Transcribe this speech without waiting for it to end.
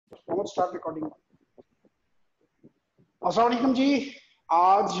Mohammad start recording. अस्सलाम वालेकुम जी।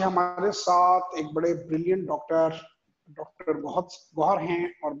 आज हमारे साथ एक बड़े ब्रिलियंट डॉक्टर गौहर हैं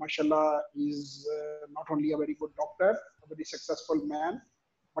और माशाल्लाह is not only a very good doctor, a very successful man,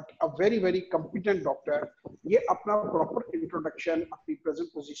 but a very very competent doctor. ये अपना प्रॉपर इंट्रोडक्शन अपनी प्रेजेंट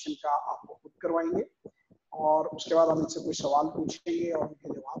पोजीशन का आपको खुद करवाएंगे और उसके बाद हम इनसे कुछ सवाल पूछेंगे और उनके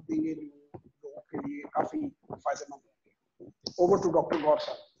जवाब देंगे जो लोगों के लिए काफी फायदेमंद होंगे। Over to doctor Gaur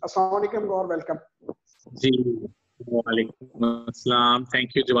sir. अस्सलाम वालेकुम गौर, वेलकम जी। वालेकुम अस्सलाम। थैंक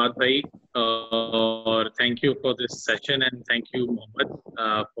यू जवाद भाई और thank you for this session and thank you Mohammad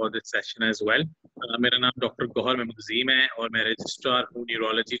for this session as well. मेरा नाम डॉक्टर गौहर महमूद अजीम है और मैं रजिस्ट्रार हूँ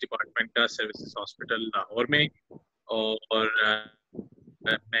न्यूरोलॉजी डिपार्टमेंट का सर्विसेज हॉस्पिटल लाहौर में और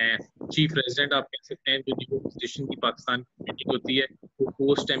मैं चीफ रेजिडेंट आप कह सकते हैं। जो न्यूरो फिजिशियन की पाकिस्तान की मीटिंग होती है वो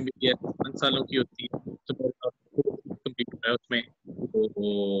पोस्ट MBBS 5 सालों की होती है, तो मेरा कंप्लीट हुआ है उसमें।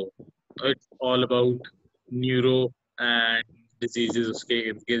 तो it's all about neuro and diseases, उसके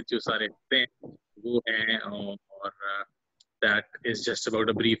इर्द गिर्द जो सारे होते हैं वो हैं और that is just about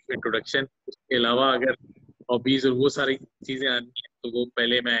a brief introduction. उसके अलावा अगर हॉबीज और वो सारी चीज़ें आनी है तो वो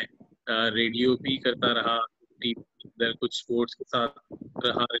पहले मैं रेडियो भी करता रहा, टीवी अंदर कुछ स्पोर्ट्स के साथ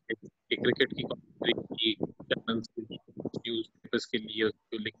रहा, क्रिकेट की कमेंट्री की, चैनल्स के लिए, न्यूज़ पेपर्स के लिए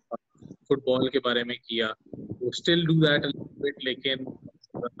उसको लिखा, फुटबॉल के बारे में किया, वो still do that a little bit, लेकिन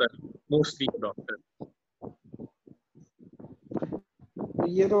मोस्टली डॉक्टर।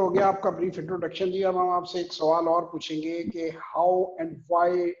 ये तो हो गया आपका ब्रीफ इंट्रोडक्शन जी। अब हम आपसे एक सवाल और पूछेंगे कि how and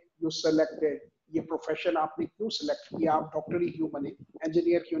why you selected ये प्रोफेशन, आपने क्यों सिलेक्ट किया? आप डॉक्टर ही क्यों बने,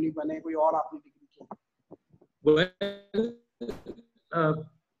 इंजीनियर क्यों नहीं बने, कोई और आपने डिग्री क्यों?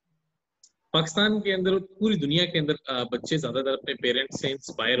 पाकिस्तान के अंदर, पूरी दुनिया के अंदर बच्चे ज्यादातर अपने पेरेंट्स से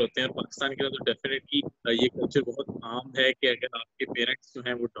इंस्पायर होते हैं और पाकिस्तान के अंदर तो डेफिनेटली ये कल्चर बहुत आम है कि अगर आपके पेरेंट्स जो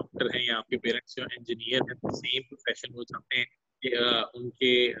हैं वो डॉक्टर हैं या आपके पेरेंट्स जो हैं इंजीनियर हैं, सेम प्रोफेशन वो चाहते हैं कि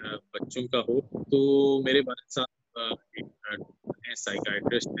उनके बच्चों का हो। तो मेरे वालिद साहब एक डॉक्टर हैं,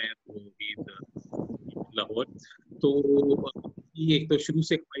 साइकाइट्रिस्ट हैं, तो लाहौर। तो ये एक तो शुरू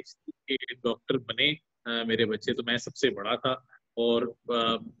से ख्वाहिश थी कि डॉक्टर बने मेरे बच्चे, तो मैं सबसे बड़ा था और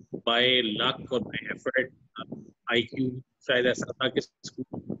बाय लक और बाय एफर्ट IQ शायद ऐसा था कि स्कूल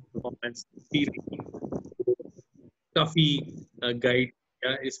परफॉर्मेंस अच्छी रही, तो काफी गाइड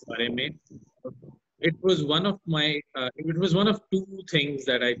किया इस बारे में। It was one of two things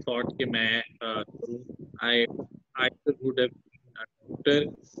that I thought कि मैं करूं। आई I would have been a doctor,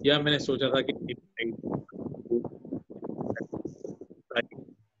 या मैंने सोचा था कि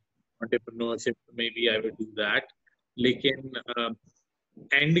entrepreneurship may B I would do that. लेकिन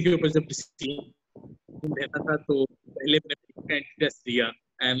एंड के ऊपर जब डिसीजन लेना था तो पहले मैंने टेस्ट दिया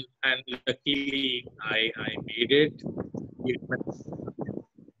and luckily I made it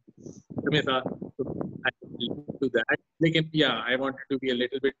में था, तो आई टू दैट। लेकिन या I wanted to be a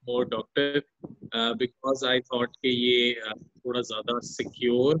little bit more doctor because I thought कि ये थोड़ा ज्यादा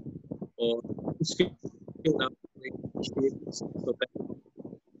सिक्योर और उसके होता है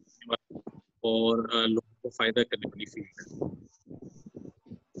और लोगों को फायदा करने वाली फील्ड है।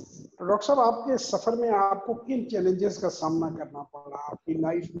 तो डॉक्टर साहब, आपके सफर में आपको किन चैलेंजेस का सामना करना पड़ा, आपकी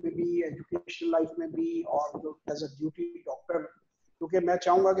लाइफ में भी, एजुकेशनल लाइफ में भी, और जो एज अ ड्यूटी डॉक्टर? क्योंकि मैं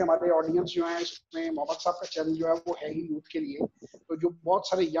चाहूंगा कि हमारे ऑडियंस जो है इसमें मोहम्मद साहब का चैलेंज जो है वो है ही यूथ के लिए। तो जो बहुत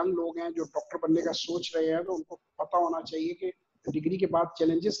सारे यंग लोग हैं जो डॉक्टर बनने का सोच रहे हैं, तो उनको पता होना चाहिए कि डिग्री के बाद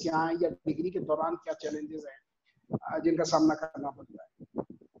चैलेंजेस क्या हैं या डिग्री के दौरान क्या चैलेंजेस हैं जिनका सामना करना पड़ता है।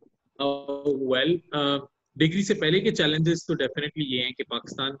 डिग्री से पहले के चैलेंजेस तो डेफिनेटली ये हैं कि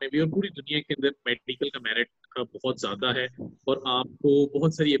पाकिस्तान में भी और पूरी दुनिया के अंदर मेडिकल का मेरिट बहुत ज़्यादा है और आपको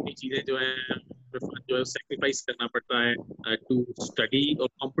बहुत सारी अपनी चीज़ें जो है सेक्रीफाइस करना पड़ता है टू स्टडी। और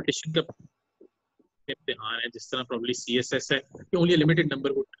कंपटीशन का इम्तिहान है, जिस तरह प्रॉब्ली CSS है कि only limited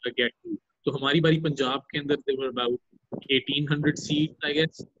number would get to. तो हमारी बारी पंजाब के अंदर there were about 1800 seat I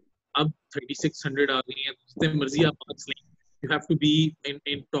guess, अब 3600 आ गई हैं। जितने मर्जी आप मार्क्स लें, you have to be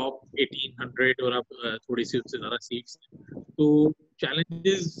in top 1800 और अब थोड़ी सी उससे ज़्यादा सीट्स। तो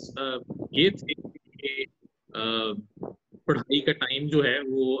चैलेंजेस ये थे कि पढ़ाई का टाइम जो है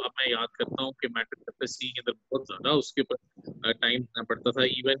वो, अब मैं याद करता हूँ कि मैट्रिक FSC के अंदर बहुत ज़्यादा उसके ऊपर टाइम देना पड़ता था।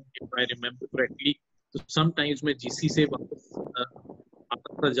 Even if I remember correctly, तो समटाइम्स मैं GC से वापस आता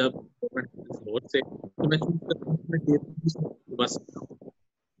था जब गवर्नमेंट से, तो मैं चूज करता हूँ मैं बस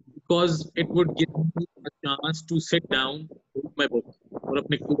because it would give me a chance to sit down with my book और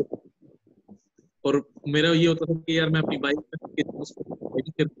अपने खुद। और मेरा ये होता था कि यार मैं अपनी बाइक पे 25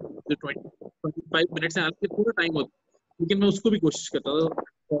 मिनट्स है, हालांकि पूरा टाइम होता, लेकिन मैं उसको भी कोशिश करता था।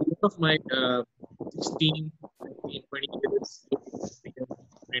 ऑफ माय 16 19 20 years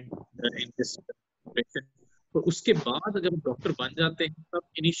तो उसके बाद अगर डॉक्टर बन जाते हैं तब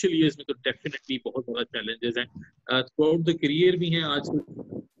इनिशियल ईयर्स में तो डेफिनेटली बहुत ज़्यादा चैलेंजेस हैं, थ्रू आउट द करियर भी हैं आज,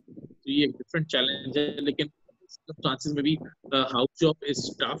 तो ये एक डिफरेंट चैलेंज है, लेकिन चांसेस में भी हाउस जॉब इज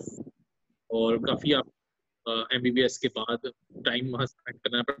टफ, और काफ़ी आप एमबीबीएस के बाद टाइम वहाँ स्पेंड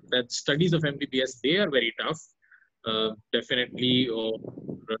करना पड़ता है। Studies of MBBS they are very tough definitely, और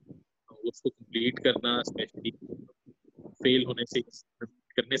उसको कंप्लीट करना, स्पेशली फेल होने से,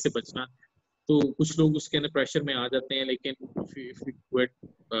 करने से बचना, तो कुछ लोग उसके अंदर प्रेशर में आ जाते हैं, लेकिन if you do it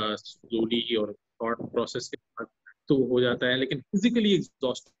slowly और थॉट प्रोसेस के बाद तो हो जाता है। लेकिन फिजिकली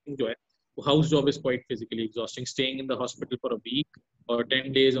एग्जॉस्टिंग जो है, house job is quite physically exhausting, staying in the hospital for a week और 10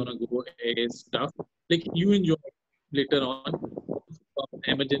 days on a go is tough, लेकिन you enjoy later on,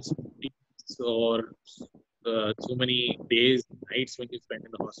 emergency or so many days nights when you spend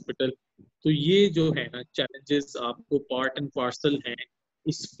in the hospital, तो ये जो है ना challenges आपको part and parcel हैं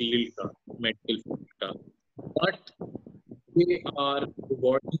इस फील्ड का, मेडिकल फील्ड का, but they are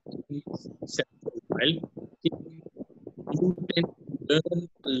rewarding in sense as well. You can learn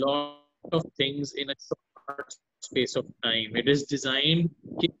a lot of things in a short space of time. It is designed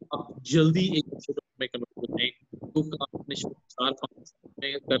कि आप जल्दी एक अच्छे डॉक्टर में कन्वर्ट हो जाएं, तो आपने 4-5 साल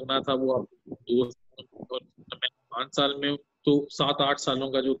में करना था वो आप 2 साल, और मैं 5 साल में हूँ, तो 7-8 सालों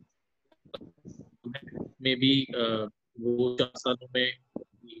का जो में भी वो 4 सालों में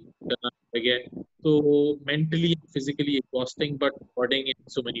करना पड़ गया, तो mentally physically exhausting but rewarding in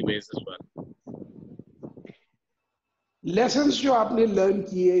so many ways as well. Lessons जो आपने लर्न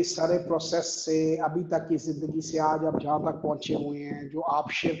किए इस सारे प्रोसेस से अभी तक की जिंदगी से आज आप जहाँ तक पहुंचे हुए हैं, जो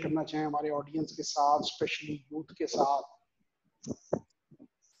आप शेयर करना चाहें हमारे ऑडियंस के साथ, स्पेशली यूथ के साथ।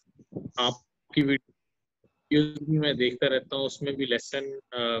 आपकी वीडियोस भी मैं देखता रहता हूँ, उसमें भी लेसन,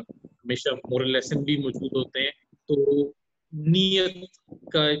 हमेशा मोरल लेसन भी मौजूद होते हैं। तो नीयत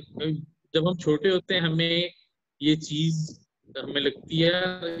का, जब हम छोटे होते हैं हमें ये चीज हमें लगती है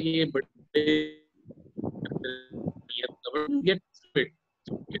ये बड़े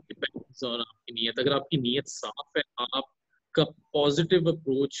और आपकी नीयत, अगर आपकी नीयत साफ है, आपका पॉजिटिव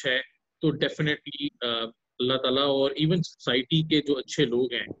अप्रोच है, तो डेफिनेटली अल्लाह ताला और इवन सोसाइटी के जो अच्छे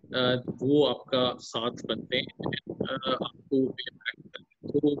लोग हैं वो आपका साथ बनते हैं, आपको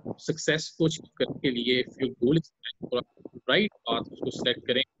तो सक्सेस को अचीव करने के लिए if your goal is right path उसको सिलेक्ट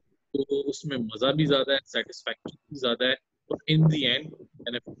करें, तो उसमें मजा भी ज्यादा है, सेटिस्फैक्शन भी ज्यादा है, और इन द एंड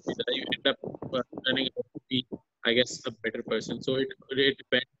बेनिफिट भी you and up turning out to be I guess a better person. So it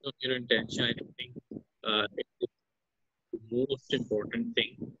depends on your intention. I think it is the most important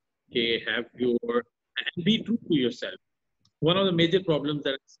thing. Okay, have your and be true to yourself. One of the major problems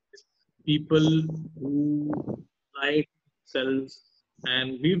that is people who like themselves, and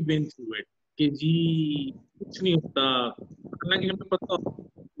we've been through it. कि जी कुछ नहीं होता, हालांकि हमें पता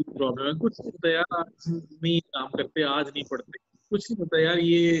problem है, कुछ नहीं होता यार, आज नहीं काम करते, आज नहीं पढ़ते, कुछ नहीं होता यार,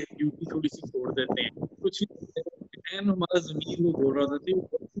 ये ड्यूटी थोड़ी सी छोड़ देते हैं, कुछ नहीं होता। एंड हमारा ज़मीर वो बोल रहा था कि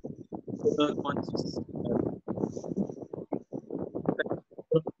कॉन्शियस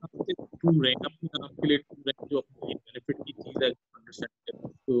ट्रू रहे, अपने आप के लिए ट्रू रहे, जो अपने बेनिफिट की चीज है अंडरस्टैंड करें,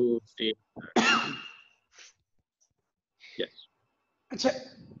 तो स्टे। यस। अच्छा,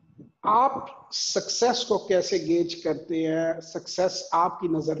 आप सक्सेस को कैसे गेज करते हैं? सक्सेस आपकी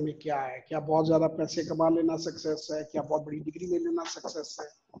नजर में क्या है? क्या बहुत ज्यादा पैसे कमा लेना सक्सेस है? क्या बहुत बड़ी डिग्री ले लेना सक्सेस है?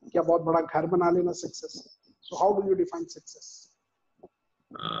 क्या बहुत बड़ा घर बना लेना सक्सेस है? So how do you define success?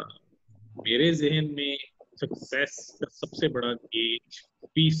 मेरे जहन में सक्सेस का सबसे बड़ा gauge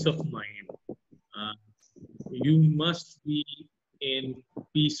piece of mind. You must be in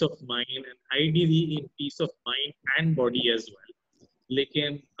peace of mind and ideally in peace of mind and body as well.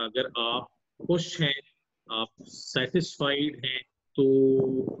 लेकिन अगर आप खुश हैं, आप सेटिस्फाइड हैं, तो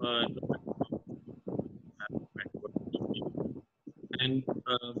and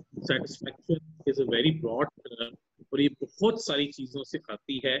satisfaction is a very broad term, और ये बहुत सारी चीजों से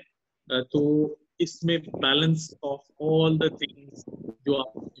आती है, तो इसमें balance of all the things जो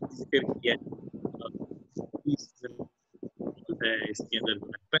आपने जिक्र किया है, इसके अंदर जो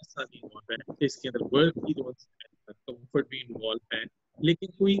है पैसा भी इन्वॉल्व है, इसके अंदर वर्क की जो कंफर्ट भी इन्वॉल्व है, लेकिन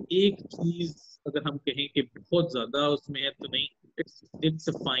कोई एक चीज अगर हम कहें कि बहुत ज्यादा उसमें है तो नहीं, इट्स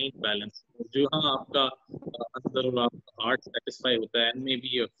अ फाइन बैलेंस, जो हाँ आपका अंदर और आपका हार्ट सेटिस्फाई होता है, and may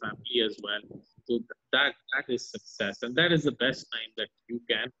be your family as well, तो that is success and that is the best time that you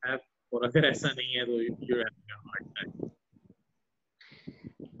can have, और अगर ऐसा नहीं है तो you have a hard time.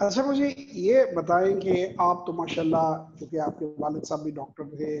 अच्छा मुझे ये बताएं कि आप तो माशाल्लाह, क्योंकि आपके वालिद साहब भी डॉक्टर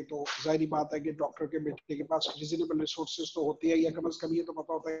थे, तो जाहिर बात है कि डॉक्टर के बेटे के पास रिजनेबल रिसोर्सेज तो होते हैं, या कम से कम ये तो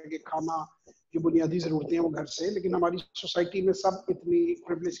पता होता है कि खाना की बुनियादी जरूरतें हैं वो घर से। लेकिन हमारी सोसाइटी में सब इतनी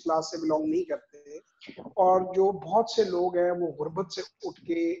प्रिविलेज क्लास से बिलोंग नहीं करते, और जो बहुत से लोग हैं वो गुर्बत से उठ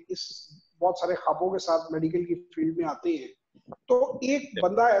के इस बहुत सारे ख्वाबों के साथ मेडिकल की फील्ड में आते हैं। तो एक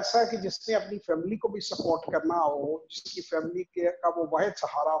बंदा ऐसा है कि जिसने अपनी फैमिली को भी सपोर्ट करना हो, जिसकी फैमिली के का वो वाहिद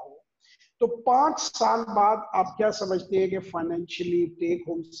सहारा हो, तो 5 साल बाद आप क्या समझते हैं कि फाइनेंशियली टेक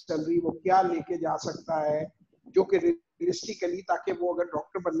होम सैलरी वो क्या लेके जा सकता है, जो कि रियलिस्टिकली, ताकि वो अगर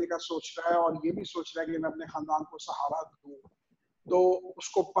डॉक्टर बनने का सोच रहा है और ये भी सोच रहा है कि मैं अपने खानदान को सहारा दूं, तो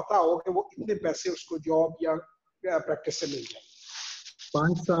उसको पता हो कि वो इतने पैसे उसको जॉब या प्रैक्टिस से मिल जाए।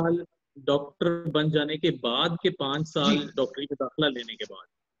 5 साल डॉक्टर बन जाने के बाद के 5 साल जी डॉक्टरी में दाखिला लेने के बाद?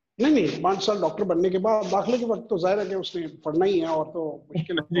 नहीं नहीं, 5 साल डॉक्टर बनने के बाद, दाखिले के वक्त तो जाहिर है कि उसने पढ़ना ही है, और तो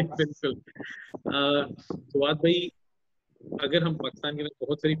मुश्किल जी होगा। बिल्कुल। जवाद भाई, अगर हम पाकिस्तान के अंदर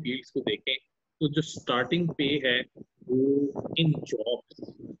बहुत सारी फील्ड्स को देखें तो जो स्टार्टिंग पे है वो इन जॉब्स,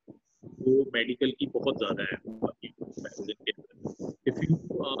 वो मेडिकल की बहुत ज्यादा है बाकी प्रोफेशन के अंदर। If you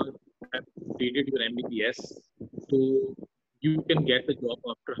have completed your MBBS, तो you can get a job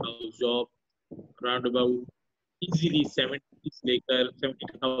after house job around about easily 70 से लेकर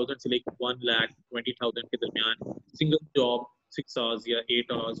 70,000 से लेकर 1,20,000 के दरमियान सिंगल जॉब 6 hours या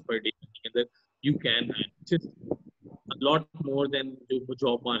 8 hours per day के अंदर you can earn, which is a lot more than जो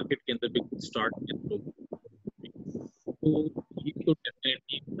जॉब मार्केट के अंदर बिल्कुल स्टार्ट के अंदर लोग। तो ये तो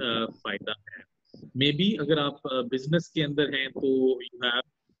डेफिनेटली फायदा है। मे बी अगर आप बिजनेस के अंदर हैं तो you have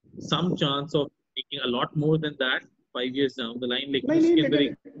some chance of making a lot more than that 5 years down the line, लेकिन नहीं नहीं, उसके अंदर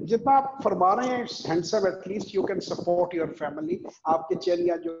एक लेकिन जितना आप फरमा रहे हैं it's handsome, at least you can support your family. आपके चेयर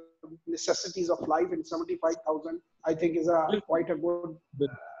या जो necessities of life in 75,000 I think is a quite a good मैं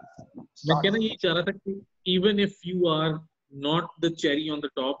कहना स्टार्ट। यही चाह रहा था कि even if you are not the cherry on the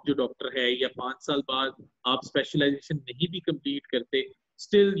top जो डॉक्टर है, या 5 साल बाद आप स्पेशलाइजेशन नहीं भी कंप्लीट करते,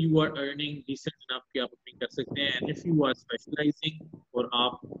 still you are earning decent enough कि आप अपनी कर सकते हैं। And if you are specialising और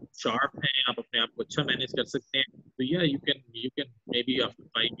आप शार्प हैं, आप अपने आप को अच्छा मैनेज कर सकते हैं, तो या you can may be after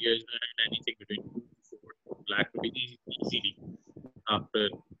 5 years earn anything between 2 to 4 lakh rupees easily after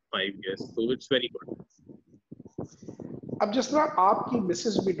 5 years, so it's very good. अब जिस तरह आपकी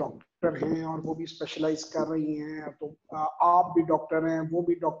मिसेस भी डॉक्टर हैं और वो भी स्पेशलाइज कर रही हैं, तो आप भी डॉक्टर हैं, वो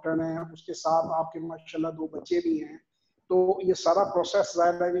भी डॉक्टर हैं, उसके साथ आपके माशाल्लाह 2 बच्चे भी हैं, तो ये सारा प्रोसेस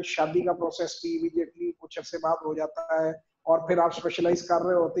जाहिर है कि शादी का प्रोसेस भी इमीडिएटली कुछ अर्से बाद हो जाता है, और फिर आप स्पेशलाइज कर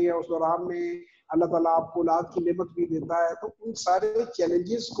रहे होते हैं, उस दौरान में अल्लाह ताला आपको औलाद की नेमत भी देता है। तो उन सारे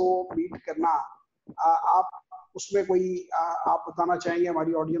चैलेंजेस को मीट करना, आप उसमें कोई आप बताना चाहेंगे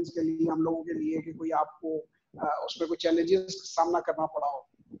हमारी ऑडियंस के लिए, हम लोगों के लिए, कि कोई आपको उसमें कोई चैलेंजेस का सामना करना पड़ा हो?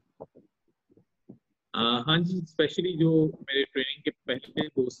 हाँ जी, स्पेशली जो मेरे ट्रेनिंग के पहले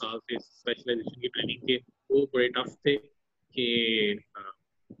 2 साल थे स्पेशलाइजेशन की ट्रेनिंग के, वो बड़े टफ थे कि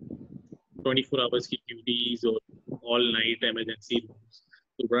 24 आवर्स की ड्यूटीज और ऑल नाइट इमरजेंसी रूम्स,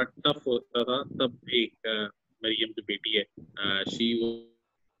 तो बड़ा टफ होता था। तब एक मरियम जो बेटी है, शी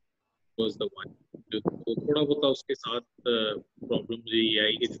वाज द वन जो, तो थोड़ा बहुत उसके साथ प्रॉब्लम मुझे ये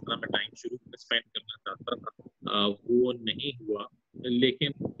आई कि जितना मैं टाइम शुरू में स्पेंड करना चाहता था वो नहीं हुआ।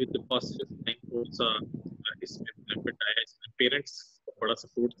 लेकिन with the Passage of time थोड़ा सा इसमें बेनिफिट आया। इसमें पेरेंट्स का बड़ा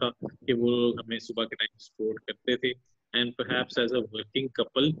सपोर्ट था कि वो लोग हमें सुबह के टाइम सपोर्ट करते थे। And perhaps as a working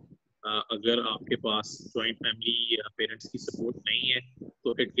couple, अगर आपके पास जॉइंट फैमिली या पेरेंट्स की सपोर्ट नहीं है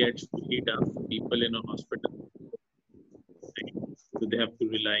तो it gets really tough for people in a hospital, so they have to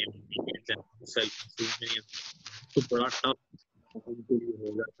rely on weekends and self-consuming, तो बड़ा टफ उनके लिए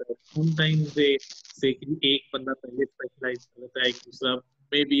हो जाता है। समटाइम्स दे से कि एक बंदा पहले स्पेशलाइज कर लेता है, एक दूसरा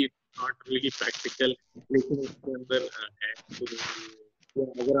may be not really practical, लेकिन उसके अंदर है। तो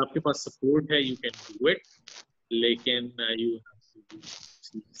अगर आपके पास सपोर्ट है यू कैन डू इट, लेकिन you have to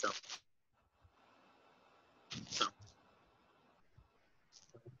C some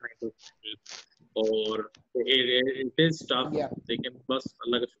kind of help, और it is tough, या लेकिन बस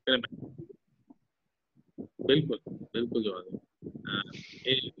अल्लाह का शुक्र है। बिल्कुल बिल्कुल जो है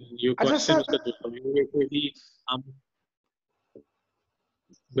ये अच्छा क्वेश्चन सर, उसका जवाब ये है कि भी हम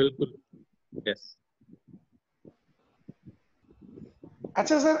बिल्कुल यस।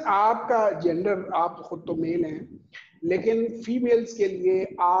 अच्छा सर, आपका जेंडर, आप खुद तो मेल हैं, लेकिन फीमेल्स के लिए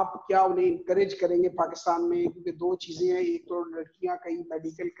आप क्या उन्हें इंकरेज करेंगे पाकिस्तान में? क्योंकि 2 चीजें हैं, एक तो लड़कियां कहीं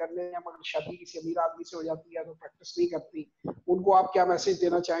मेडिकल कर ले हैं मगर शादी किसी अमीर आदमी से हो जाती है तो प्रैक्टिस नहीं करती, उनको आप क्या मैसेज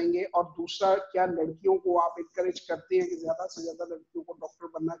देना चाहेंगे? और दूसरा, क्या लड़कियों को आप इंकरेज करते हैं कि ज्यादा से ज्यादा लड़कियों को डॉक्टर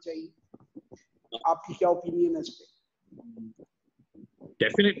बनना चाहिए? आपकी क्या ओपिनियन है इस पे?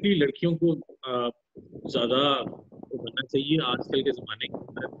 डेफिनेटली लड़कियों को ज़्यादा बनना चाहिए आजकल के ज़माने के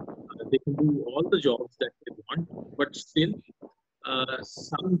अंदर। They can do all the jobs that they want, but still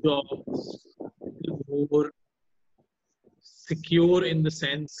some jobs more secure in the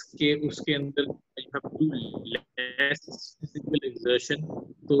sense के उसके अंदर you have to do less physical exertion.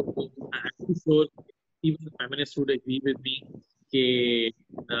 तो I'm sure even the feminists would agree with me कि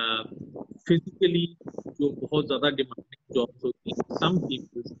physically जो बहुत ज़्यादा demanding jobs होती हैं some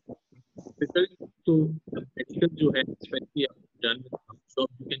cases difficult, तो medical जो है especially आप जान job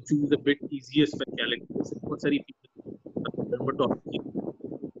you can choose a bit easier specialty. जैसे बहुत सारी dermatology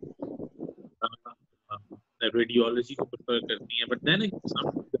रेडियोलॉजी को प्रेफर करती हैं, बट देन सम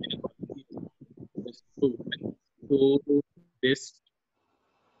तो this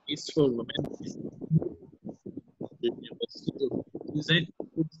is for women universities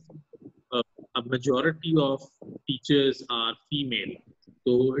a majority of teachers are female,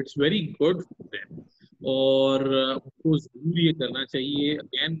 so it's very good for them. और उनको जरूर ये करना चाहिए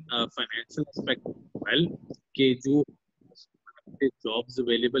अगेन फाइनेंशियल एस्पेक्ट वेल कि जो जॉब्स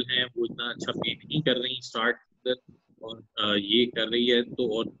अवेलेबल हैं वो इतना अच्छा पे नहीं कर रही स्टार्ट और ये कर रही है तो,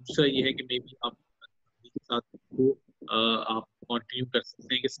 और दूसरा ये है कि मे बी आप के साथ को आप कंटिन्यू कर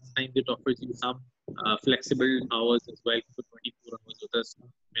सकते हैं कि sometimes it offers you some flexible hours as well, 24 hours होता है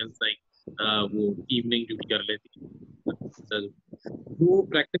मेल्स लाइक वो इवनिंग ड्यूटी कर लेती है, वो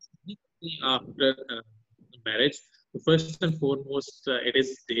प्रैक्टिस नहीं करती after marriage. First and foremost it is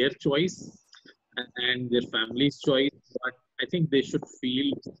their choice and their family's choice, but I think they should feel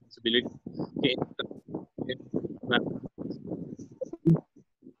responsibility.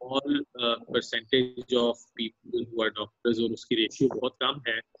 All percentage of people who are doctors और उसकी ratio बहुत कम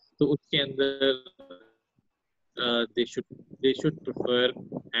है, तो उसके अंदर they should prefer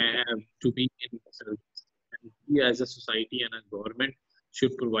to be in service, and we as a society and a government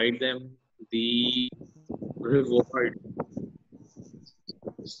should provide them the reward.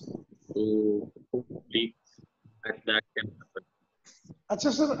 So hopefully that can happen. अच्छा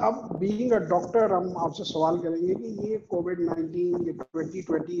sir, अब being a doctor हम आपसे सवाल करेंगे कि ये कोविड-19 ये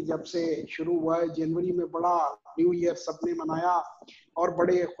 2020 जब से शुरू हुआ है, जनवरी में बड़ा न्यू ईयर सबने मनाया और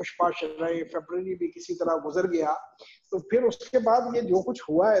बड़े खुशपाश रहे, फरवरी भी किसी तरह गुजर गया, तो फिर उसके बाद ये जो कुछ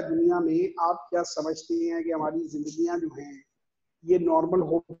हुआ है दुनिया में, आप क्या समझती हैं कि हमारी जिंदगियां जो हैं ये नॉर्मल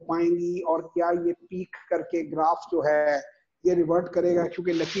हो पाएंगी, और क्या ये पीक करके ग्राफ जो है ये रिवर्ट करेगा?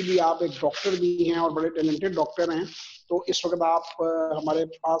 क्योंकि लकीली आप एक डॉक्टर भी हैं और बड़े टैलेंटेड डॉक्टर हैं, तो इस वक्त आप हमारे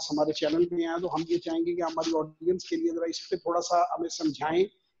पास हमारे चैनल में हैं, तो हम ये चाहेंगे कि हमारी ऑडियंस के लिए जरा इस पर थोड़ा सा हमें समझाएं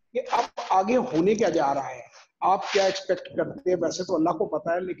कि अब आगे होने क्या जा रहा है, आप क्या एक्सपेक्ट करते हैं? वैसे तो अल्लाह को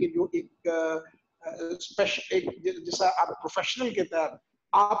पता है, लेकिन जो एक जैसा आप प्रोफेशनल के तहत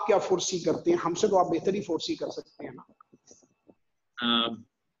आप क्या फोर्सी करते हैं? हमसे तो आप बेहतर ही फोर्सी कर सकते हैं ना।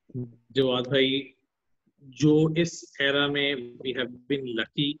 जवाद भाई, जो इस एरा में वी हैव बीन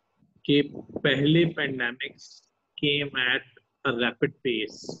लकी कि पहले pandemics came at a rapid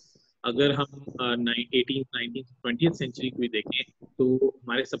pace. अगर हम 18th, 19th, 20th सेंचुरी को भी देखें तो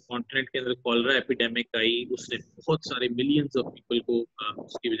हमारे सब कॉन्टिनेंट के अंदर कॉलरा एपिडेमिक आई, उसने बहुत सारे मिलियंस ऑफ पीपल को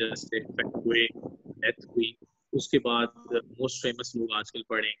उसकी वजह से इफेक्ट हुए, डेथ हुई. उसके बाद मोस्ट फेमस लोग आजकल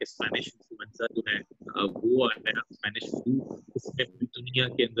पढ़े हैं कि स्पेनिश इन्फ्लुएंजा जो है वो आया, स्पेनिश फ्लू, उसने पूरी दुनिया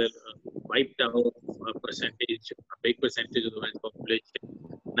के अंदर wiped out percentage, big percentage of the population.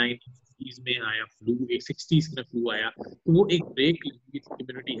 1950s में आया फ्लू, 60s में फ्लू आया, तो वो एक ब्रेक लगी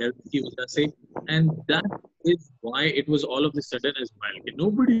कम्युनिटी हेल्थ की वजह से, and that is why it was all of the sudden as well कि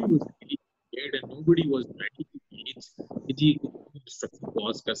nobody was really prepared and nobody was ready to engage कि जी डिस्ट्रक्शन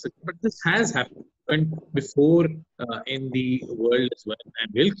कॉज कर सकते. But this has happened before in the world as well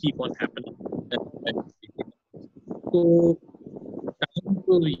and will keep on happening. तो time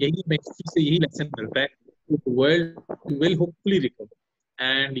तो यही history से यही lesson मिलता है कि world will hopefully recover.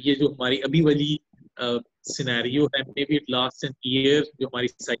 And ये जो हमारी अभी वाली सिनेरियो है, may be it last an year, जो हमारी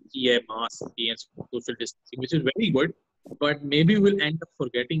साइकी है, मास्क की है, social distancing, which is very good, but maybe we'll end up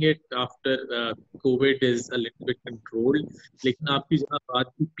forgetting it after COVID is a little bit controlled. लेकिन आपकी जहाँ बात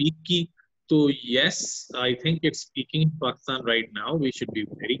की पीक की, तो yes, I think it's peaking in Pakistan right now. We should be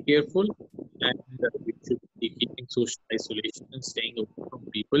very careful, and we should be keeping social isolation and staying away from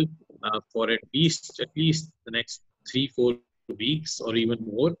people for at least the next 3-4 weeks or even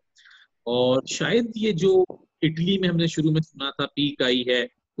more. और शायद ये जो Italy में हमने शुरू में सुना था पीक आई है,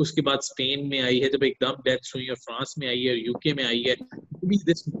 उसके बाद स्पेन में आई है जब एकदम डेथ्स हुई, और फ्रांस में आई है, और यूके में आई है,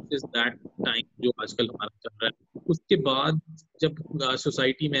 दिस इज दैट टाइम जो आजकल हमारा चल रहा है. उसके बाद जब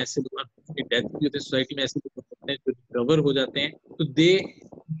सोसाइटी में ऐसे लोग की डेथ हुई होती है, सोसाइटी में ऐसे लोग होते हैं जो रिकवर हो जाते हैं, तो दे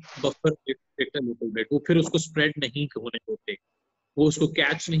बफर लिटिल बिट, वो फिर उसको स्प्रेड नहीं होने देते. वो उसको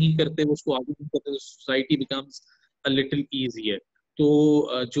कैच नहीं करते, वो उसको आगे नहीं करते, तो society becomes a little easier.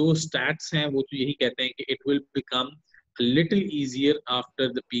 तो जो स्टैट्स हैं वो तो यही कहते हैं कि it will become little easier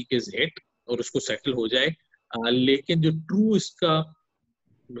after the peak is hit, और उसको सेटल हो जाए। लेकिन जो ट्रू इसका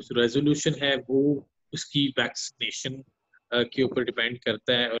रेजोल्यूशन है वो उसकी वैक्सीनेशन के ऊपर डिपेंड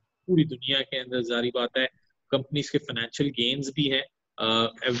करता है। और पूरी दुनिया के अंदर जारी बात है, कंपनीज के फाइनेंशियल गेन्स भी हैं।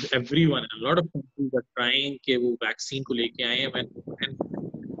 Everyone, a lot of countries are trying कि वो वैक्सीन को लेके आए हैं।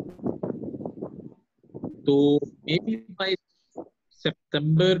 तो may be bye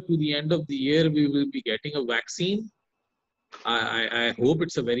September to the end of the year we will be getting a vaccine. I hope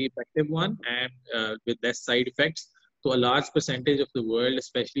it's a very effective one and with less side effects. तो a large percentage of the world,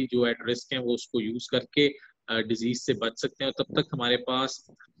 especially जो at risk हैं, वो उसको use करके disease से बच सकते हैं। और तब तक हमारे पास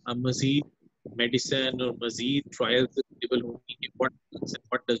मजीद मेडिसिन और मजीद ट्रायल्स अवेलेबल होंगी कि what works and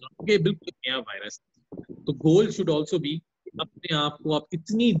what does not, क्योंकि ये बिल्कुल नया वायरस। तो गोल शुड ऑल्सो बी अपने आप को आप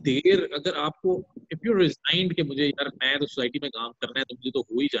इतनी देर, अगर आपको इफ यू रिजाइंड कि मुझे यार मैं तो सोसाइटी में काम करना है तो मुझे तो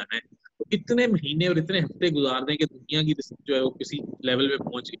हो ही जाना है, तो इतने महीने और इतने हफ्ते गुजार दें कि दुनिया की रिसर्च जो है वो किसी लेवल पे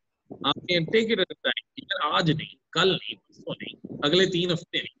पहुंच गई। आप can take it at a time कि यार आज नहीं, कल नहीं, परसों नहीं, अगले 3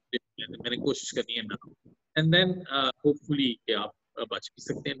 हफ्ते नहीं, मैंने कोशिश करनी है ना। एंड देन होपफुली कि आप बच भी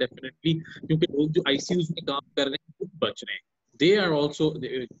सकते हैं डेफिनेटली, क्योंकि लोग जो आईसीयूज में काम कर रहे हैं वो बच रहे हैं। They are also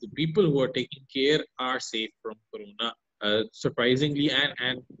the people who are taking care are safe from corona, surprisingly,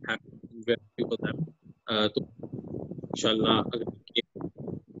 and happy for them. तो इंशाल्लाह अगर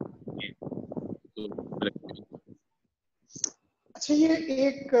ये तो अच्छा, ये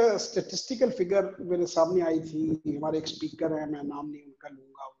एक स्टेटिस्टिकल फिगर मेरे सामने आई थी, हमारे एक स्पीकर है, मैं नाम नहीं उनका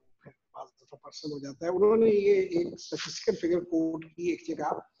लूंगा, वो फिर पांच दफा पर्सन हो जाता है। उन्होंने ये एक स्टेटिस्टिकल फिगर कोट की एक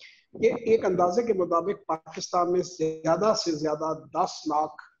जगह कि एक अंदाजे के मुताबिक पाकिस्तान में ज्यादा से ज्यादा 10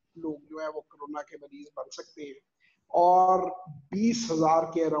 लाख लोग जो है वो कोरोना के मरीज बन सकते हैं और 20,000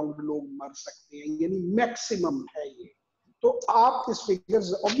 के अराउंड लोग मर सकते हैं, यानी मैक्सिमम है ये। तो आप इस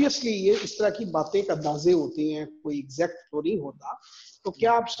फिगर्स, ऑब्वियसली ये इस तरह की बातें एक अंदाजे होती हैं, कोई एग्जैक्ट तो नहीं होता। तो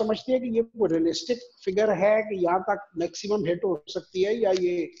क्या आप समझते हैं कि ये वो रियलिस्टिक फिगर है कि यहाँ तक मैक्सिमम हिट हो सकती है, या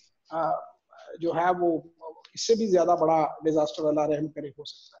ये जो है वो इससे भी ज्यादा बड़ा डिजास्टर अल्लाह रहम करे हो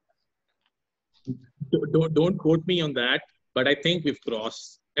सकता है? don't quote me on that, but I think we've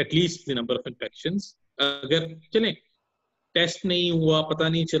crossed at least the number of infections. अगर चलें टेस्ट नहीं हुआ, पता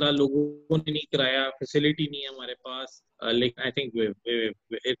नहीं चला, लोगों ने नहीं कराया, फैसिलिटी नहीं है हमारे पास, लेकिन I think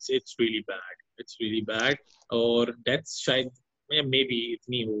it's really bad. और डेथ्स शायद मे बी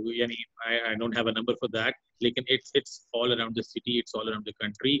इतनी होगी, यानी I don't have a number for that, लेकिन it's all around the city, it's all around the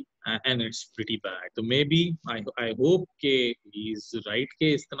country, and it's pretty bad. तो मे बी आई होप के he is right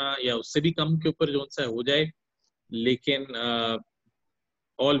के इस तरह या उससे भी कम के ऊपर जो सा हो जाए, लेकिन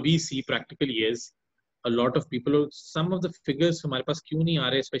all we C practically is a lot of people, some of the figures हमारे पास क्यों नहीं आ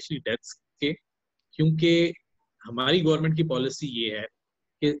रहे, स्पेशली डेथ्स के, क्योंकि हमारी गवर्नमेंट की पॉलिसी ये है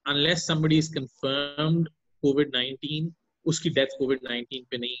कि unless somebody is confirmed COVID-19, उसकी डेथ COVID-19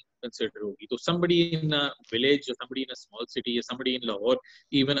 पे नहीं कंसिडर होगी। तो somebody in a village or somebody in a small city or somebody in Lahore,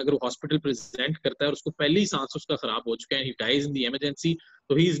 even अगर वो हॉस्पिटल प्रेजेंट करता है और उसको पहले ही सांस उसका खराब हो चुका है, he dies in the emergency,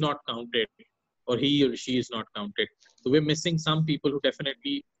 so he is not counted or he or she is not counted. So we're missing some people who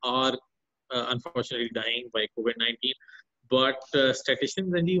definitely are unfortunately dying by COVID-19, but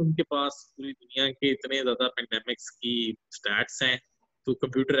statisticians हैं जी, उनके पास पूरी दुनिया के इतने ज़्यादा pandemics की stats हैं, तो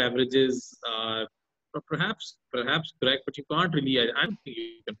computer averages perhaps correct, but you can't really, I don't think you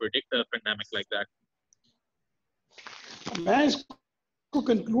can predict a pandemic like that. मैं इसको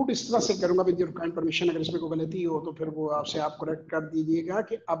कंक्लूड इस तरह से करूंगा, विद योर काइंड परमिशन, अगर इसमें कोई गलती हो तो फिर वो आपसे आप करेक्ट कर दीजिएगा,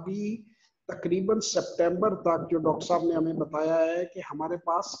 कि अभी तकरीबन सितंबर तक जो डॉक्टर साहब ने हमें बताया है कि हमारे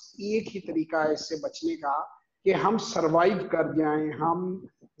पास एक ही तरीका है इससे बचने का, कि हम सरवाइव कर जाएं, हम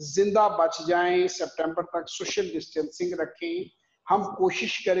जिंदा बच जाएं, सितंबर तक सोशल डिस्टेंसिंग रखें, हम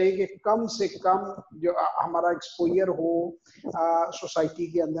कोशिश करें कि कम से कम जो हमारा एक्सपोजर हो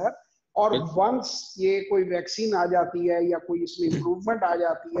सोसाइटी के अंदर, और वंस ये कोई वैक्सीन आ जाती है या कोई इसमें इम्प्रूवमेंट आ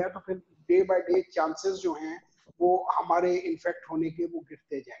जाती है तो फिर डे बाय डे चांसेस जो हैं वो हमारे इन्फेक्ट होने के वो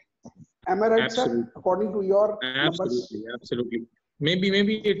गिरते जाएंगे। Am I right, sir? According to your numbers? Absolutely.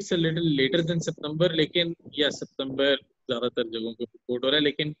 Maybe it's a little later than September, लेकिन या सितंबर ज्यादातर जगहों पे रिपोर्ट हो रहा है,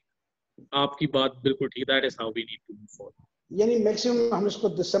 लेकिन आपकी बात बिल्कुल ठीक, that is how we need to move forward. यानी मैक्सिमम हम इसको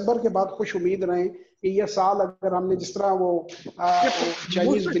दिसंबर के बाद खुश उम्मीद रहें कि यह साल, अगर हमने जिस तरह वो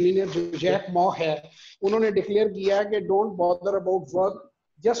चाइनीज बिलियनियर जो जैक मॉ है, उन्होंने डिक्लेयर किया है कि don't bother about work,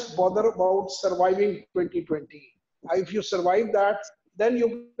 just bother about surviving 2020. If you survive that, then you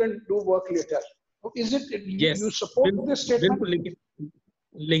can do work later. Is it, yes, you support this statement?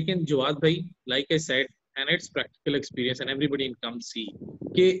 लेकिन जवाद भाई, like I said, and its practical experience, and everybody can come see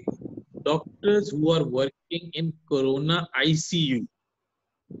कि doctors who are working in corona ICU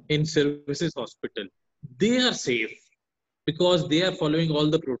in services hospital, they are safe because they are following all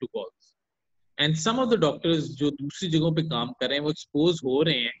the protocols. And some of the doctors जो दूसरी जगहों पे काम कर रहे हैं वो एक्सपोज हो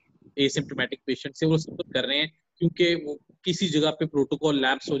रहे हैं एसिम्प्टोमेटिक पेशेंट से, वो सब कर रहे हैं क्योंकि वो किसी जगह पे प्रोटोकॉल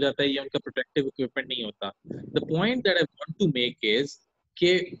लैप्स हो जाता है या उनका प्रोटेक्टिव इक्विपमेंट नहीं होता. The point that I want to make is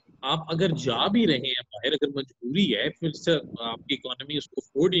कि आप अगर जा भी रहे हैं बाहर, अगर मजबूरी है, फिर से आपकी इकोनॉमी उसको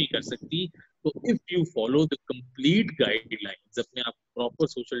अफोर्ड नहीं कर सकती, तो if you follow the complete guidelines, अपने आप प्रॉपर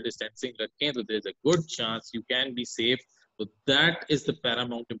सोशल डिस्टेंसिंग रखें, तो there is a good chance you can be safe. तो that is the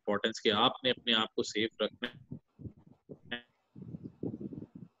Paramount importance कि आपने अपने आप को सेफ रखना है,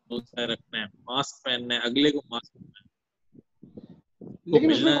 मास्क पहनना है, अगले को मास्क को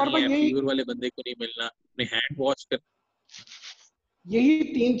लेकिन इसमें मिलना और नहीं है, यही फीवर वाले बंदे को नहीं मिलना, अपने हैंड वॉश कर. यही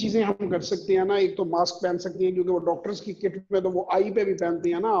तीन चीजें हम कर सकते हैं ना. एक तो मास्क पहन सकते हैं, क्योंकि वो डॉक्टर्स की किट में तो वो आई पे भी पहनते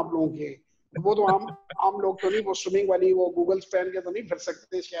हैं ना आप लोगों के, वो तो आम लोग तो नहीं, वो स्विमिंग वाली वो गूगल्स पहन के तो नहीं फिर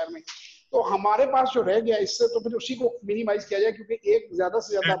सकते शहर में. तो हमारे पास जो रह गया इससे तो फिर उसी को मिनिमाइज किया जाए, क्योंकि एक ज्यादा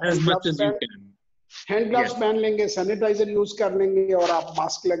से ज्यादा हैंड ग्लव्स पहन लेंगे, सैनिटाइजर यूज कर लेंगे और आप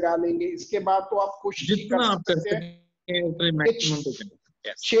मास्क लगा लेंगे. इसके बाद तो आप कोशिश ही कर सकते हैं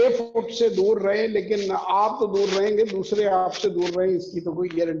 6 फुट से दूर रहे, लेकिन आप तो दूर रहेंगे, दूसरे आपसे दूर रहे, इसकी तो कोई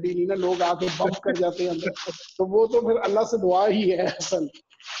गारंटी नहीं ना. लोग आके बम्प कर जाते हैं अंदर, तो वो तो फिर अल्लाह से दुआ ही है असल.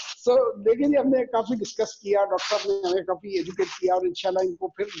 सो देखिए, हमने काफी डिस्कस किया, डॉक्टर साहब ने हमें काफी एजुकेट किया, और इंशाल्लाह इनको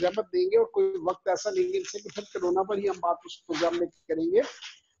फिर रहमत देंगे और कोई वक्त ऐसा लेंगे इनसे कि फिर कोरोना पर ही हम बात उस प्रोग्राम में करेंगे.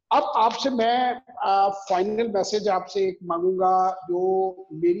 अब आपसे मैं फाइनल मैसेज आपसे एक मांगूंगा, जो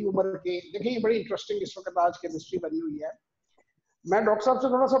मेरी उम्र के, देखिए ये बड़ी इंटरेस्टिंग इस वक्त आज केमिस्ट्री बनी हुई है. मैं डॉक्टर साहब से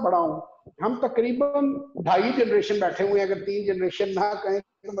थोड़ा सा बड़ा हूँ, हम तकरीबन 2.5 जनरेशन बैठे हुए हैं, अगर 3 जनरेशन ना कहें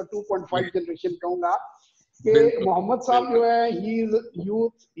तो मैं 2.5 जनरेशन कहूंगा कि मोहम्मद साहब जो है, he is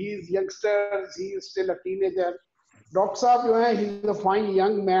youth, he is youngster, he is still a teenager. Doctor साहब जो है, he is a fine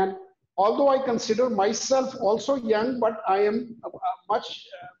young man. although I consider myself also young, but I am much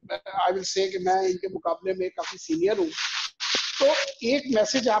I will say कि मैं इनके मुकाबले में काफी senior हूँ. तो एक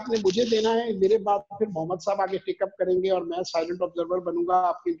मैसेज आपने मुझे देना है, मेरे बाद फिर मोहम्मद साहब आगे टेकअप करेंगे और मैं साइलेंट ऑब्जर्वर बनूंगा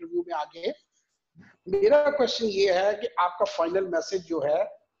आपके इंटरव्यू में आगे. मेरा क्वेश्चन ये है कि आपका फाइनल मैसेज जो है,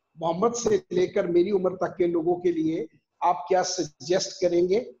 मोहम्मद से लेकर मेरी उम्र तक के लोगों के लिए आप क्या सजेस्ट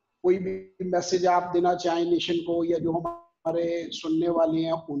करेंगे? कोई भी मैसेज आप देना चाहें नेशन को, या जो हमारे सुनने वाले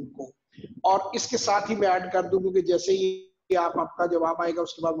हैं उनको. और इसके साथ ही मैं ऐड कर दूं, क्योंकि जैसे ही आपका जवाब आएगा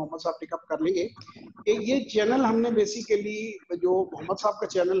उसके बाद मोहम्मद साहब पिकअप कर लेंगे, कि ये चैनल हमने बेसिकली, जो मोहम्मद साहब का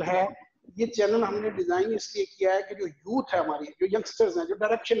चैनल है, ये चैनल हमने डिजाइन इसलिए किया है कि जो यूथ है हमारी, जो यंगस्टर्स हैं, जो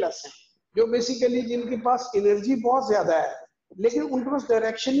डायरेक्शनलेस हैं, जो बेसिकली जिनके पास एनर्जी बहुत ज्यादा है लेकिन उनके पास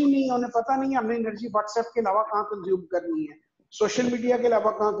डायरेक्शन ही नहीं है, उन्हें पता नहीं है हमने एनर्जी व्हाट्सएप के अलावा कहाँ कंज्यूम करनी है, सोशल मीडिया के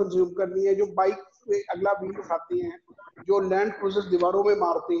अलावा कहाँ कंज्यूम करनी है, जो बाइक पे अगला व्हील उठाते हैं, जो लैंड क्रूजर दीवारों में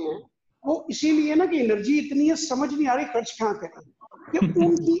मारते हैं, वो इसीलिए ना कि एनर्जी इतनी है, समझ नहीं आ रही खर्च कहाँ करें. कि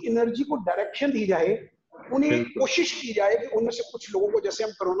उनकी एनर्जी को डायरेक्शन दी जाए, उन्हें कोशिश की जाए कि उनमें से कुछ लोगों को, जैसे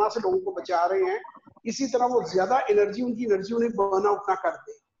हम कोरोना से लोगों को बचा रहे हैं, इसी तरह वो ज्यादा एनर्जी, उनकी एनर्जी उन्हें बर्न आउट ना कर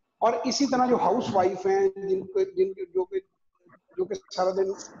दे. और इसी तरह जो हाउस वाइफ हैं, जो कि सारा दिन,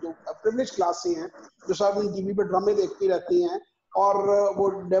 जो प्रिविलेज क्लास से हैं, जो सारा दिन टीवी पे ड्रामे देखती रहती हैं, और वो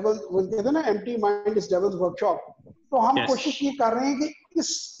डेवल, वो कहते हैं ना, empty mind is devils workshop. तो हम कोशिश ये कर रहे हैं कि इस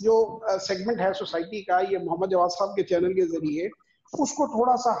जो सेगमेंट है सोसाइटी का, ये मोहम्मद जवाद साहब के चैनल के जरिए उसको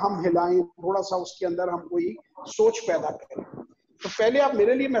थोड़ा सा हम हिलाएं, थोड़ा सा उसके अंदर हम कोई सोच पैदा करें. तो पहले आप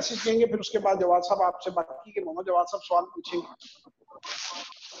मेरे लिए मैसेज देंगे, फिर उसके बाद जवाद साहब आपसे बाकी के मोहम्मद जवाद साहब सवाल पूछेंगे.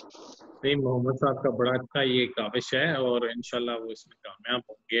 नहीं, मोहम्मद साहब का बड़ा अच्छा ये काविश है और इंशाल्लाह वो इसमें कामयाब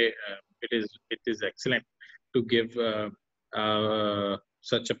होंगे. It is excellent to give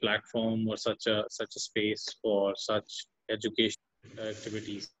such a platform or such a space for such education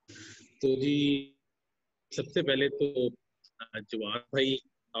activities. तो जी सबसे पहले तो जवाद भाई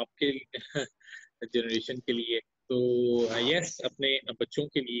आपके जनरेशन के लिए तो यस, अपने बच्चों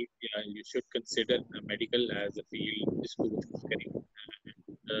के लिए you should consider medical as a field जिसको चूज करें.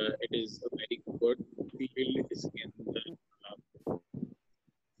 It is a very good field. इसके अंदर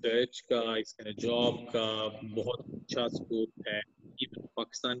सर्च का, इसके अंदर जॉब का बहुत अच्छा स्कोप है. इवन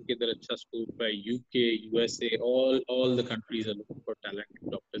पाकिस्तान के अंदर अच्छा स्कोप है. UK, USA, all the countries are looking for talented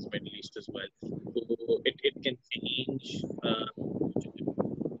doctors, Middle East as well. So it can change.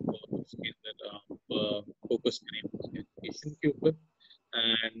 उसके अंदर आप फोकस करें एजुकेशन के ऊपर,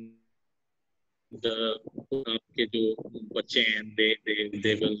 एंड आपके जो बच्चे हैं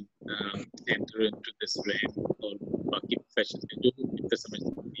they will enter into this realm, और बाकी प्रोफेशन में जो भी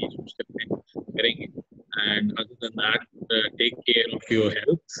समझते हैं यूज करते हैं करेंगे. and other than that, take care of your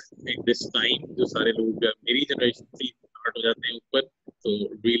health in this time. जो सारे लोग मेरी generation से start हो जाते हैं ऊपर, so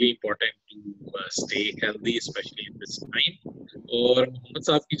really important to stay healthy especially in this time. और मोहम्मद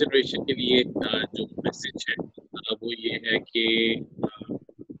साहब की generation के लिए जो message है वो ये है कि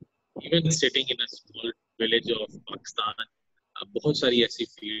even sitting in a small village of Pakistan, बहुत सारी ऐसी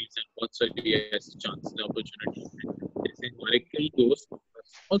फील्ड्स हैं, बहुत सारी ऐसी चांसेस हैं, अपॉर्चुनिटीज हैं. जैसे हमारे कई दोस्त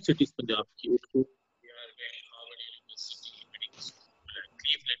स्मॉल सिटीज पंजाब की उसको Harvard University, medical school,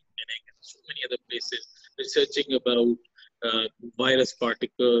 Cleveland Clinic, and so many other places researching about virus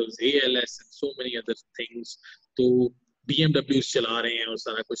particles, ALS, and so many other things. तो BMWs चला रहे हैं और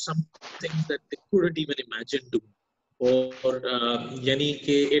सारा कुछ, some things that they couldn't even imagine doing. और यानी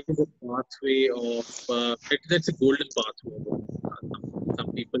कि it is a pathway of that's a golden pathway of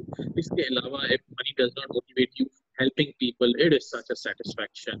some people. इसके अलावा if money does not motivate you, helping people, it is such a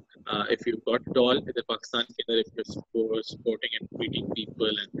satisfaction. If you've got it all in the Pakistan के अंदर, if you're supporting and treating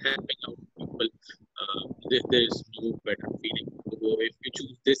people and helping out people, there is no better feeling. So if you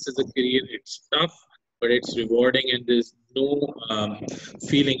choose this as a career, it's tough, but it's rewarding, and there's no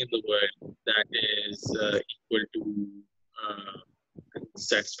feeling in the world that is equal to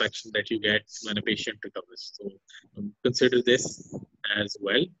satisfaction that you get when a patient recovers. So consider this as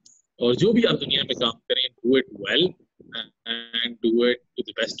well. और जो भी आप दुनिया में काम करें, do it well and do it to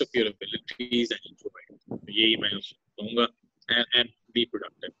the best of your abilities and enjoy it. तो यही मैं कहूँगा, and be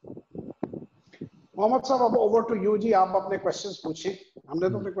productive. मोहम्मद साहब, अब ओवर टू यू जी. आप अपने क्वेश्चंस पूछें. हमने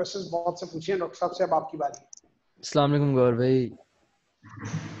तो अपने क्वेश्चंस बहुत से पूछे हैं. डॉक्टर साहब से अब आपकी बारी. अस्सलाम वालेकुम गौहर भाई.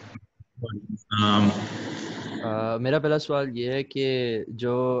 मेरा पहला सवाल ये है कि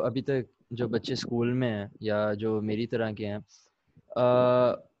जो अभी तक जो बच्चे स्कूल में हैं या जो मेरी तरह के हैं,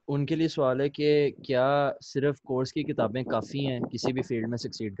 उनके लिए सवाल है कि क्या सिर्फ कोर्स की किताबें काफ़ी हैं किसी भी फील्ड में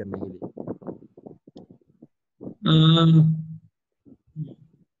सक्सीड करने के लिए?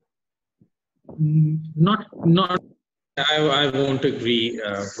 Not I won't agree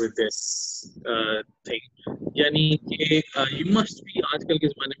with this thing. यानी कि you must be आजकल के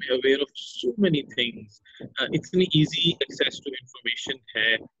ज़माने में aware of so many things. इतनी easy access to information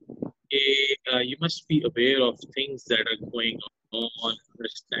है कि you must be aware of things that are going on,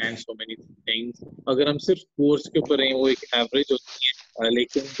 understand so many things. अगर हम सिर्फ कोर्स के ऊपर हैं, वो एक average होती है,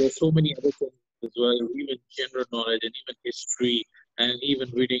 लेकिन there's so many other things as well, even general knowledge and even history, and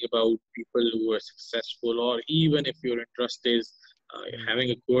even reading about people who are successful, or even if your interest is having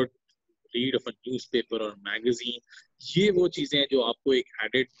a good read of a newspaper or magazine, ये वो चीजें हैं जो आपको एक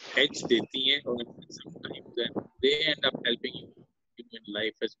added edge देती हैं, और sometimes they end up helping you in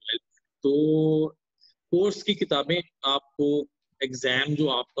life as well. तो कोर्स की किताबें आपको एग्जाम जो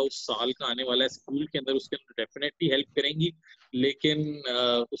आपका उस साल का आने वाला है स्कूल के अंदर, उसके अंदर डेफिनेटली हेल्प करेंगी, लेकिन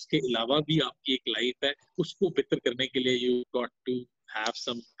उसके अलावा भी आपकी एक लाइफ है, उसको बेहतर करने के लिए you got to have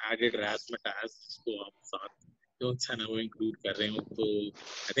some added razzmatazz जिसको आप साथ जो सा ना वो इंक्लूड कर रहे हो. तो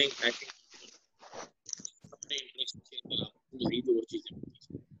आई थिंक अपने इंटरेस्ट के अंदर आपको मज़ीद और चीजें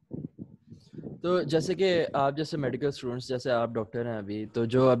होती हैं. तो जैसे कि आप जैसे मेडिकल स्टूडेंट्स, जैसे आप डॉक्टर हैं अभी, तो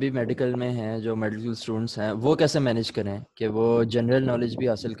जो अभी मेडिकल में हैं, जो मेडिकल स्टूडेंट्स हैं, वो कैसे मैनेज करें कि वो जनरल नॉलेज भी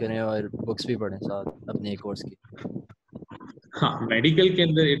हासिल करें और बुक्स भी पढ़ें साथ अपने कोर्स की? हाँ, मेडिकल के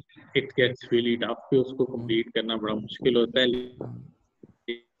अंदर इट गेट्स रियली टफ, फिर उसको कंप्लीट करना बड़ा मुश्किल होता है.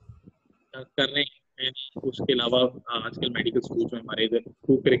 करने उसके अलावा आजकल मेडिकल स्कूल में हमारे इधर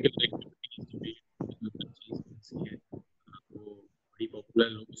को करिकुलर एक्टिविटीज भी है, तो बड़ी पॉपुलर,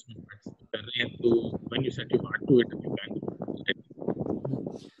 लोग उसमें पार्टिसिपेट कर रहे हैं. तो when you set your heart to it, you can.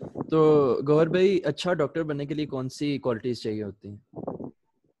 तो गौहर भाई, अच्छा डॉक्टर बनने के लिए कौन सी क्वालिटीज चाहिए होती हैं?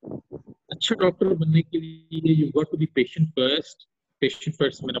 अच्छा डॉक्टर बनने के लिए you got to be patient first. Patient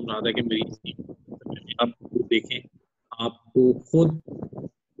first मेरा मुराद है कि मरीज की आप देखें, आपको खुद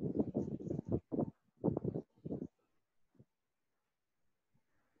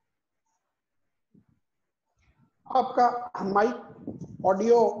आपका माइक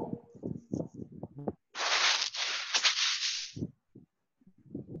ऑडियो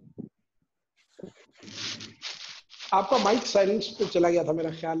आपका माइक साइलेंस पे चला गया था, मेरा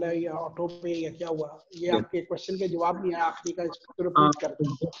ख्याल है, या ऑटो पे, या क्या हुआ. ये आपके क्वेश्चन के जवाब नहीं है आखिरी का, इसको रिपीट कर दो.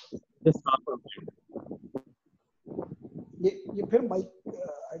 ये फिर माइक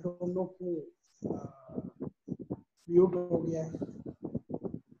आई डोंट नो क्यों म्यूट हो गया है.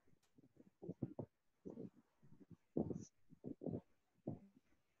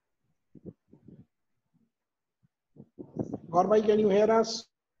 गौर भाई, कैन यू हियर अस?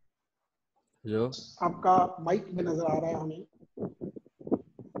 जो आपका माइक में नजर आ रहा है हमें.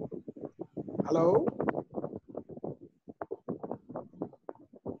 हेलो.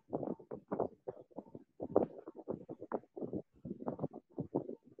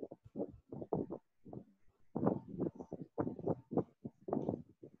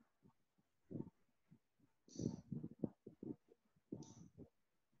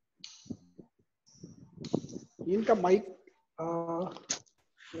 इनका माइक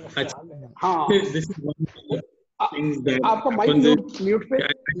अच्छा, हाँ this is one of the things that आपका माइक happens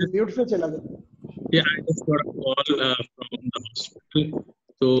म्यूट पे चला गया. yeah, I just got a call from the hospital,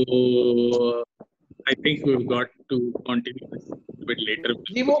 so I think we've got to continue this a bit later.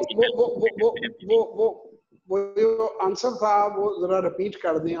 जी वो जो answer था वो जरा repeat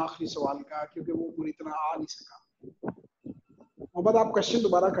कर दें आखिरी सवाल का, क्योंकि वो पूरी तरह आ नहीं सका. मोहम्मद आप क्वेश्चन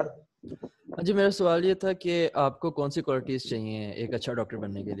दोबारा कर दें. हाँ जी, मेरा सवाल ये था कि आपको कौन सी क्वालिटीज चाहिए एक अच्छा डॉक्टर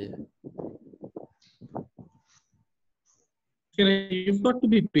बनने के लिए? You've got to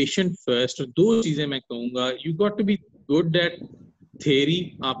be patient first. दो चीजें मैं कहूँगा. You got to be good at theory.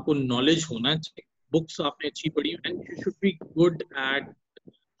 आपको knowledge होना चाहिए. Books आपने अच्छी पढ़ी, and you should be good at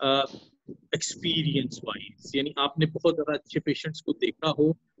experience wise. यानी आपने बहुत ज़्यादा अच्छे पेशेंट्स को देखा हो,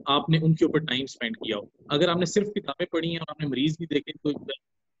 आपने उनके ऊपर टाइम स्पेंड किया हो. अगर आपने सिर्फ किताबें पढ़ी हैं और आपने मरीज भी देखे तो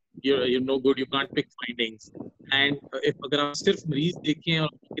you're no good. You can't pick findings. And if अगर आप सिर्फ मरीज देखे और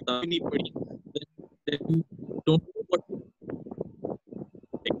किताबें नहीं पढ़ी, then you don't know what.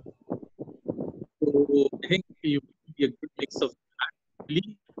 So I think you be a good mix of that.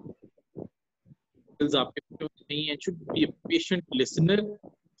 आपके नहीं है, should be a patient listener,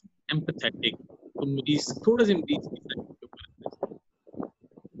 empathetic. तो मरीज थोड़ा सा मरीज की साइड के ऊपर.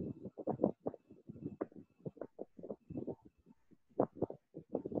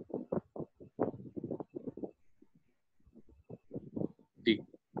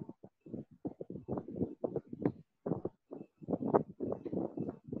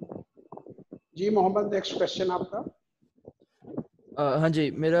 जी मोहम्मद, नेक्स्ट क्वेश्चन आपका. हाँ जी,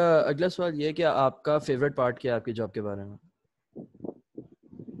 मेरा अगला सवाल ये है कि आपका फेवरेट पार्ट क्या है आपकी जॉब के बारे में?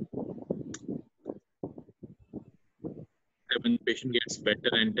 When the patient gets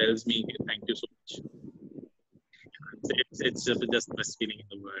better and tells me thank you so much, it's just the best feeling in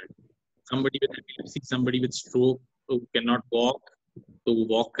the world. Somebody with epilepsy, somebody with stroke who cannot walk, तो वो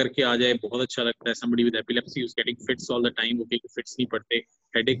walk करके आ जाए, बहुत अच्छा लगता है. Somebody with epilepsy who's getting fits all the time, वो fits नहीं पड़ते,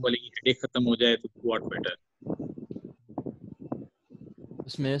 हेडेक वाले की हेडेक खत्म हो जाए तो what better.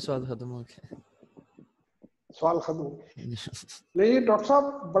 उसमें सवाल खत्म हो गया. सवाल खत्म. नहीं डॉक्टर साहब,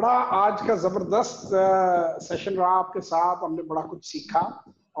 बड़ा आज का जबरदस्त सेशन रहा आपके साथ. हमने बड़ा कुछ सीखा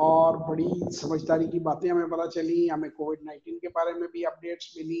और बड़ी समझदारी की बातें हमें पता चली. हमें कोविड-19 के बारे में भी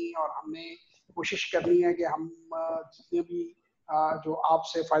अपडेट्स मिली और हमने कोशिश करनी है कि हम जितने भी जो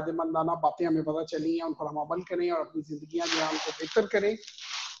आपसे फायदेमंदाना बातें हमें पता चली हैं उन पर हम अमल करें और अपनी जिंदगियां जो है उनको बेहतर करें.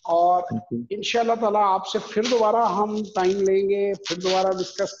 और इंशाल्लाह ताला आपसे फिर दोबारा हम टाइम लेंगे, फिर दोबारा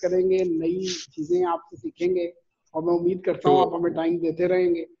डिस्कस करेंगे, नई चीजें आपसे सीखेंगे और मैं उम्मीद करता हूँ आप हमें टाइम देते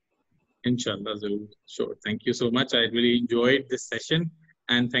रहेंगे. Inshallah, sure. Thank you so much. I really enjoyed this session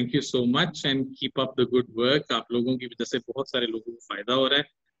and thank you so much and keep up the good work. आप लोगों की वजह से बहुत सारे लोगों को फायदा हो रहा है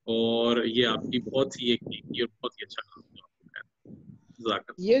और ये आपकी बहुत ही एक बहुत ही अच्छा काम है.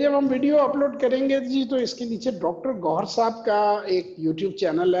 ये जब हम वीडियो अपलोड करेंगे जी तो इसके नीचे डॉक्टर गौहर साहब का एक यूट्यूब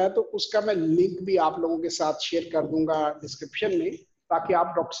चैनल है, तो उसका मैं लिंक भी आप लोगों के साथ शेयर कर दूंगा डिस्क्रिप्शन में, ताकि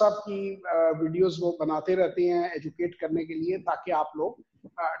आप डॉक्टर साहब की वीडियोस वो बनाते रहते हैं एजुकेट करने के लिए, ताकि आप लोग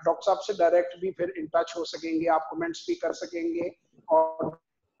डॉक्टर साहब से डायरेक्ट भी फिर इन टच हो सकेंगे, आप कमेंट्स भी कर सकेंगे और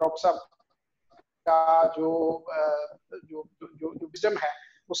डॉक्टर साहब का जो विजन है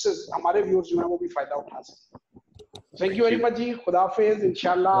उससे हमारे व्यूअर्स जो है वो भी फायदा उठा सकें. थैंक यू वेरी मच जी. खुदा हाफिज.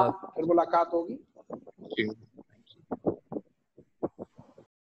 इंशाल्लाह फिर मुलाकात होगी.